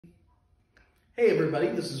Hey everybody,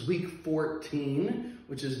 this is week 14,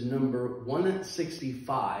 which is number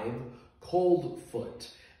 165, cold foot.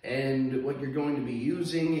 And what you're going to be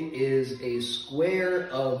using is a square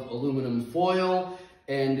of aluminum foil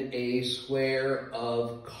and a square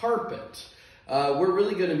of carpet. We're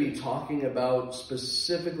really going to be talking about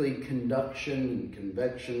specifically conduction and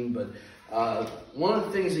convection, but one of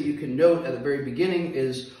the things that you can note at the very beginning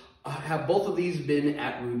is have both of these been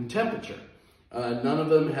at room temperature? None of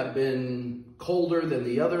them have been colder than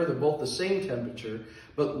the other. They're both the same temperature,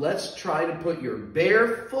 but let's try to put your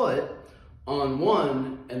bare foot on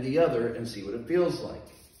one and the other and see what it feels like.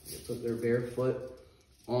 You put their bare foot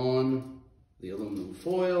on the aluminum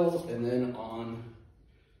foil and then on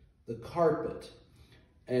the carpet.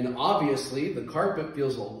 And obviously the carpet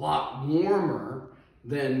feels a lot warmer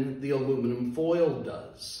than the aluminum foil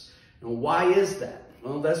does. Now, why is that?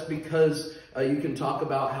 Well, that's because you can talk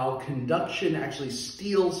about how conduction actually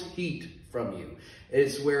steals heat from you.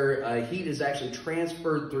 It's where heat is actually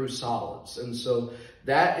transferred through solids. And so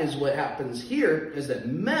that is what happens here, is that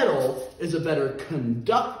metal is a better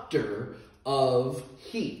conductor of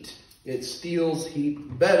heat. It steals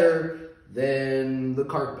heat better than the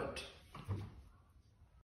carpet.